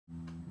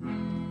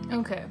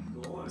Okay,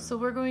 so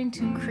we're going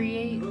to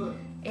create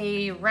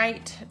a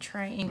right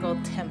triangle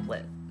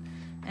template.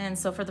 And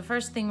so for the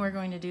first thing we're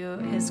going to do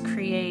is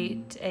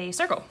create a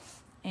circle.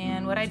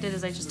 And what I did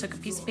is I just took a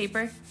piece of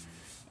paper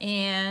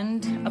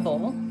and a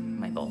bowl,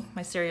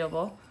 my cereal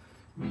bowl,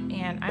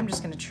 and I'm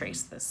just going to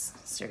trace this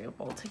cereal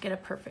bowl to get a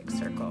perfect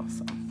circle.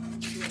 So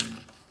I'm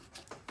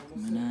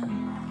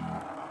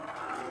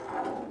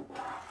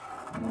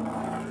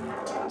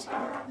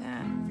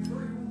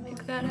gonna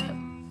pick that up,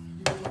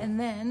 and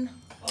then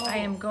I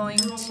am going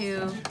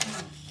to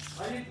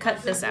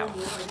cut this out.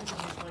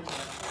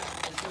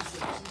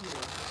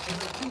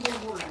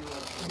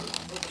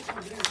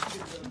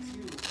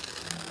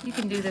 You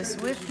can do this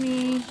with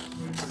me.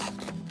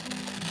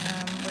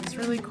 What's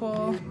really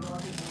cool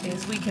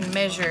is we can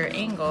measure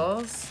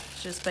angles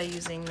just by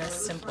using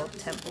this simple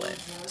template.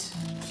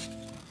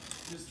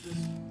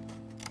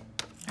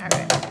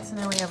 Alright, so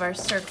now we have our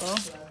circle.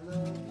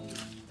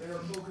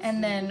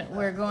 And then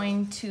we're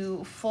going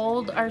to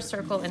fold our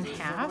circle in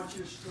half.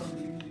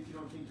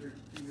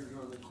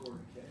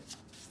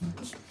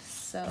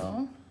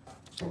 So,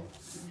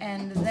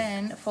 and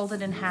then fold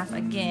it in half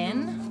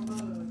again,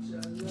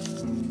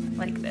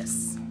 like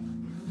this.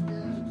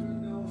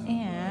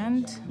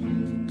 And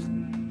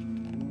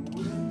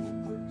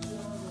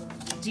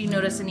do you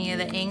notice any of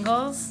the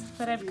angles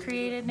that I've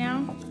created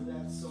now?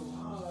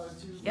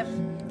 Yep,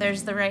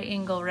 there's the right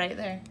angle right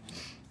there.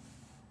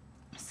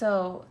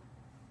 So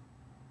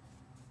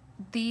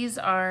these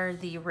are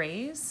the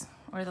rays,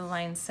 or the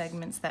line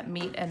segments that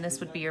meet, and this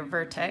would be your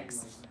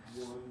vertex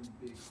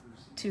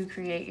to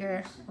create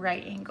your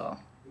right angle.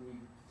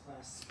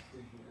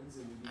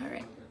 All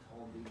right.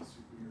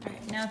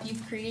 Now if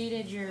you've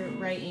created your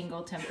right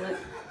angle template,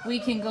 we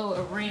can go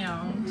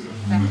around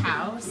the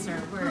house or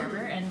wherever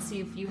and see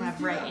if you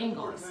have right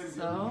angles.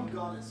 So,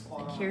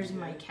 like, here's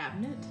my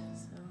cabinet.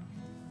 So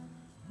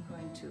I'm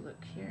going to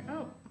look here.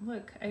 Oh,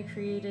 look, I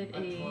created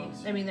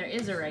there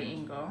is a right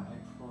angle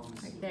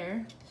right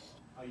there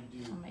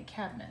on my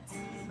cabinets.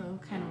 So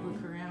kind of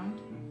look around.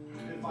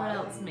 What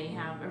else may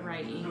have a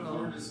right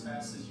angle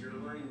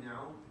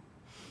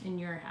in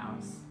your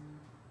house?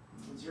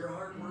 You're a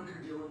hard worker,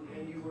 Dylan,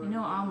 and you I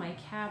know all my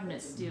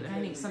cabinets do, and I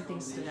think something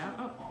stood out.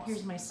 Oh,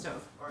 here's my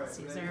stove. Let's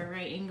see, is there a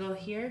right angle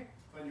here?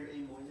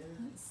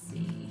 Let's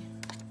see.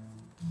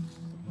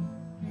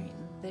 Right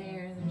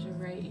there's a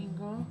right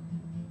angle.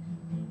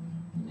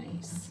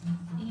 Nice.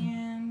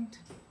 And,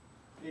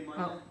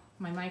 oh,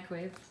 my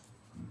microwave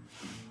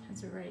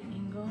has a right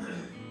angle.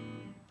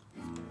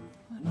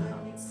 What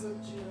else?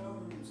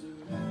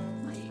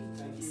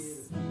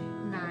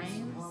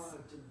 Knives.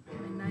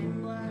 My knife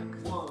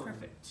block.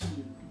 Perfect.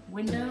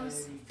 Windows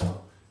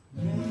have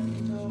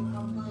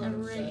a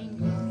right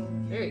angle.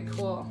 Very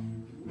cool.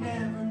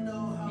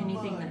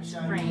 Anything that's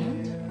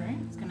framed, right?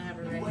 It's gonna have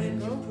a right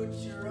angle.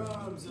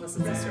 Unless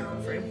it's a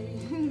circle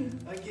frame.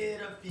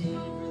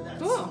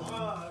 Cool.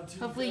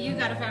 Hopefully you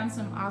gotta find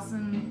some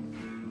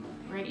awesome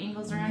right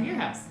angles around your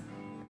house.